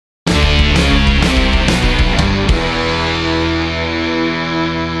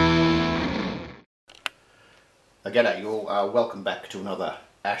G'day you all, welcome back to another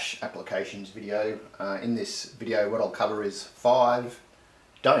Ash Applications video. In this video what I'll cover is 5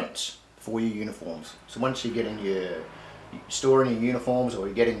 don'ts for your uniforms. So once you get in your storing your uniforms or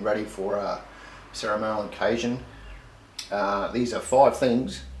you're getting ready for a ceremonial occasion, these are 5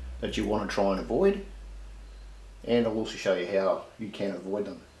 things that you want to try and avoid, and I'll also show you how you can avoid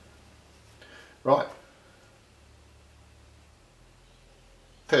them. Right,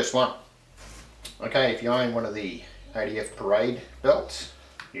 first one. Okay, if you own one of the ADF parade belts,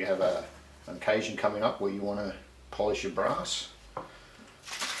 you have an occasion coming up where you want to polish your brass.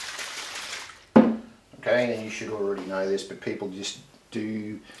 Okay, and you should already know this, but people just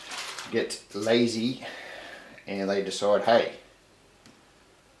do get lazy and they decide, hey,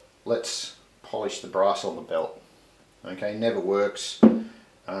 let's polish the brass on the belt. Okay, never works.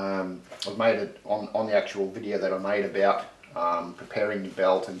 I've made it on the actual video that I made about preparing the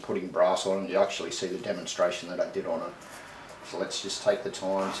belt and putting brass on it. You actually see the demonstration that I did on it. So let's just take the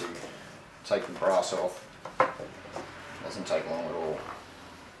time to take the brass off. Doesn't take long at all.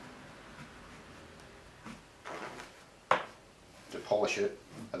 To polish it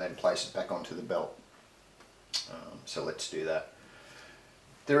and then place it back onto the belt. So let's do that.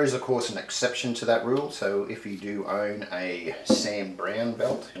 There is of course an exception to that rule, so if you do own a Sam Brown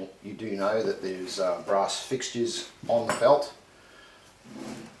belt, you do know that there's brass fixtures on the belt.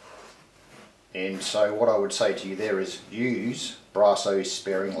 And so what I would say to you there is use brassos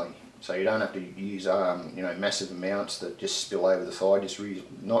sparingly. So you don't have to use massive amounts that just spill over the side. Just use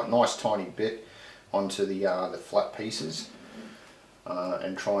nice tiny bit onto the flat pieces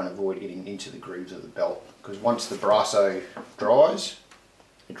and try and avoid getting into the grooves of the belt, because once the brasso dries,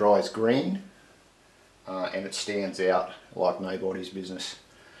 it dries green and it stands out like nobody's business.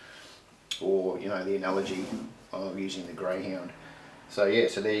 Or, you know, the analogy of using the greyhound. So yeah,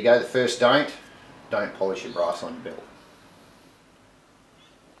 so there you go, the first don't polish your brass on your belt.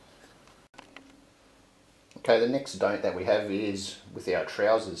 Okay, the next don't that we have is with our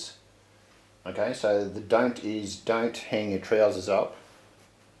trousers. Okay, so the don't is don't hang your trousers up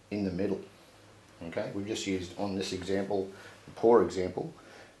in the middle. Okay, we've just used on this example, a poor example,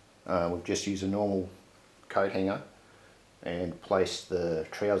 we've just used a normal coat hanger and placed the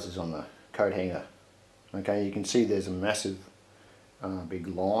trousers on the coat hanger. Okay, you can see there's a massive big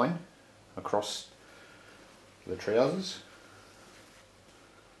line across the trousers.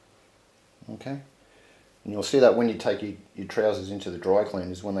 Okay, and you'll see that when you take your trousers into the dry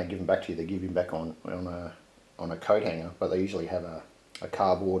cleaners, when they give them back to you, they give them back on a coat hanger, but they usually have a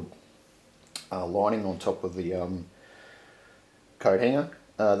cardboard lining on top of the coat hanger.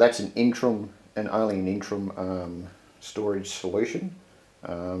 That's an interim and only an interim storage solution.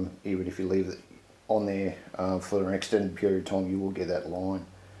 Even if you leave it on there for an extended period of time, you will get that line.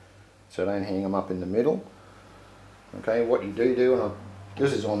 So don't hang them up in the middle. Okay, what you do, and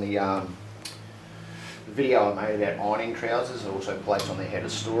this is on the video I made about ironing trousers. I also place on there how to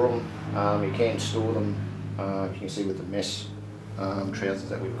store them. You can store them, you can see with the mesh trousers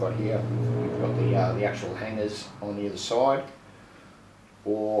that we've got here. We've got the actual hangers on the other side,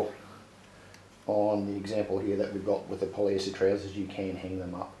 or on the example here that we've got with the polyester trousers, you can hang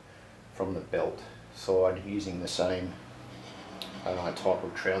them up from the belt side using the same type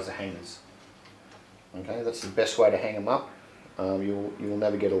of trouser hangers. Okay, that's the best way to hang them up. You'll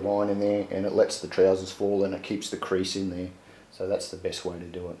never get a line in there, and it lets the trousers fall and it keeps the crease in there. So that's the best way to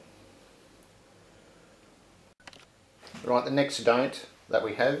do it. Right, the next don't that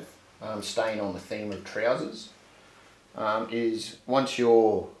we have, staying on the theme of trousers, is once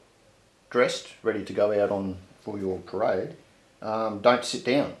you're dressed, ready to go out for your parade, don't sit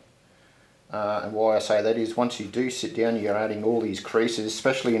down. And why I say that is, once you do sit down, you're adding all these creases,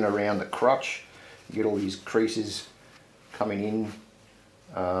 especially in around the crotch. You get all these creases coming in,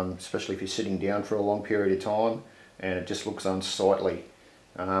 especially if you're sitting down for a long period of time, and it just looks unsightly.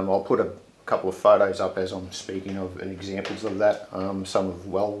 I'll put a couple of photos up as I'm speaking of, and examples of that. Some of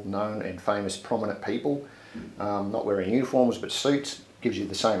well-known and famous prominent people not wearing uniforms but suits, gives you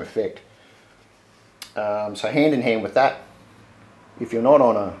the same effect. So hand in hand with that, if you're not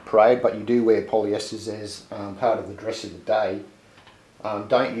on a parade but you do wear polyesters as part of the dress of the day,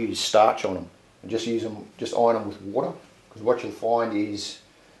 don't use starch on them. Just iron them with water, because what you'll find is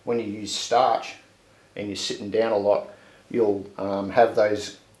when you use starch and you're sitting down a lot, you'll have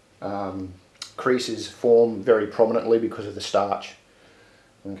those creases form very prominently because of the starch.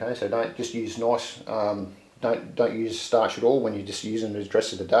 Okay, so don't just use don't use starch at all when you're just using it as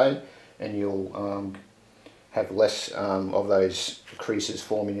dress of the day, and you'll have less of those creases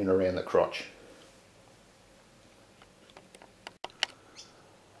forming in around the crotch.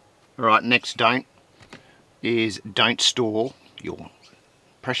 Alright, next don't is don't store your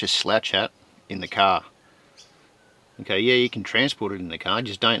precious slouch hat in the car. Okay, yeah, you can transport it in the car,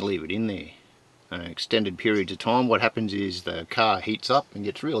 just don't leave it in there. Extended periods of time, what happens is the car heats up and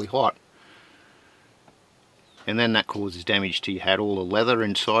gets really hot. And then that causes damage to your hat. All the leather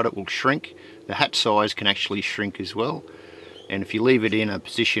inside it will shrink. The hat size can actually shrink as well. And if you leave it in a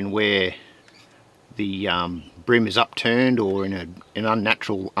position where the brim is upturned or in an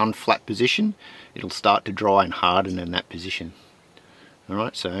unnatural, unflat position, it'll start to dry and harden in that position.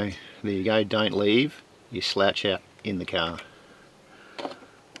 Alright, so there you go, don't leave your slouch hat in the car.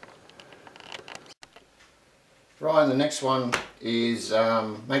 Right, and the next one is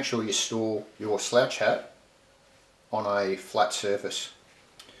make sure you store your slouch hat on a flat surface.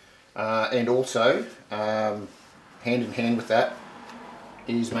 And also, hand in hand with that,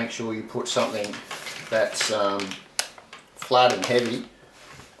 is make sure you put something that's flat and heavy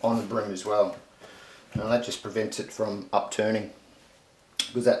on the brim as well. Now that just prevents it from upturning,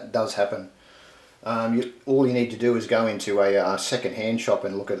 because that does happen. All you need to do is go into a second-hand shop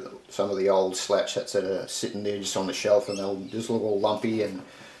and look at some of the old slouch hats that are sitting there just on the shelf, and they'll just look all lumpy and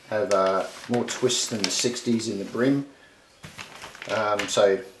have more twists than the 60s in the brim.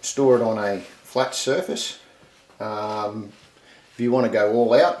 So store it on a flat surface. If you want to go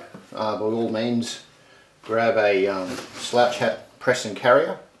all out, by all means grab a slouch hat press and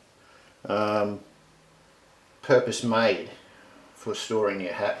carrier, purpose made for storing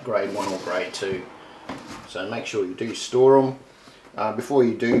your hat, grade 1 or grade 2. So make sure you do store them. Before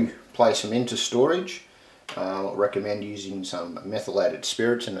you do place them into storage, I recommend using some methylated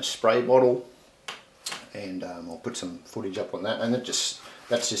spirits in a spray bottle, and I'll put some footage up on that, and that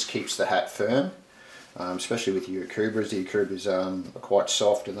just keeps the hat firm, especially with your akubras. The akubras are quite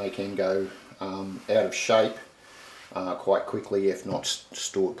soft and they can go out of shape quite quickly if not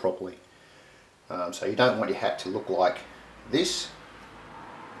stored properly. So you don't want your hat to look like this.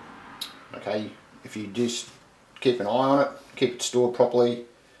 Okay, if you just keep an eye on it, keep it stored properly,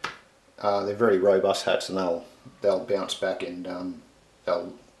 they're very robust hats, and they'll bounce back, and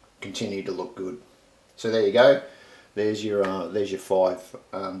they'll continue to look good. So there you go. There's your 5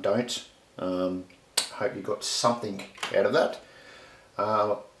 don'ts. Hope you got something out of that.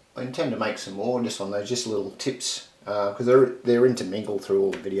 I intend to make some more just on those, just little tips, because they're intermingled through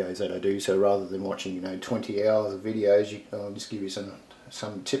all the videos that I do. So rather than watching 20 hours of videos, I'll just give you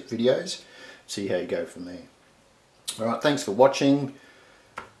some tip videos. See how you go from there. All right, thanks for watching.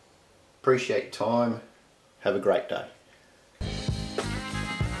 Appreciate your time. Have a great day.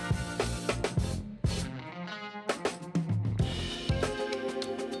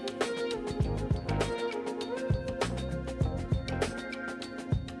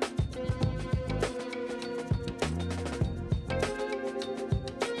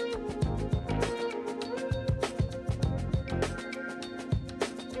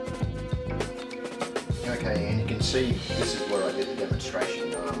 Okay, and you can see this is where I did the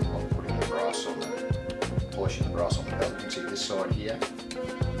demonstration of putting the brass on polishing the brass on the belt. You can see this side here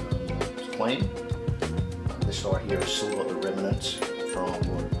is clean. This side here is still got the remnants from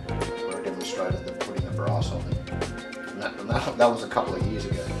where I demonstrated putting the brass on it. And that was a couple of years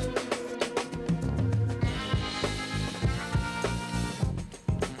ago.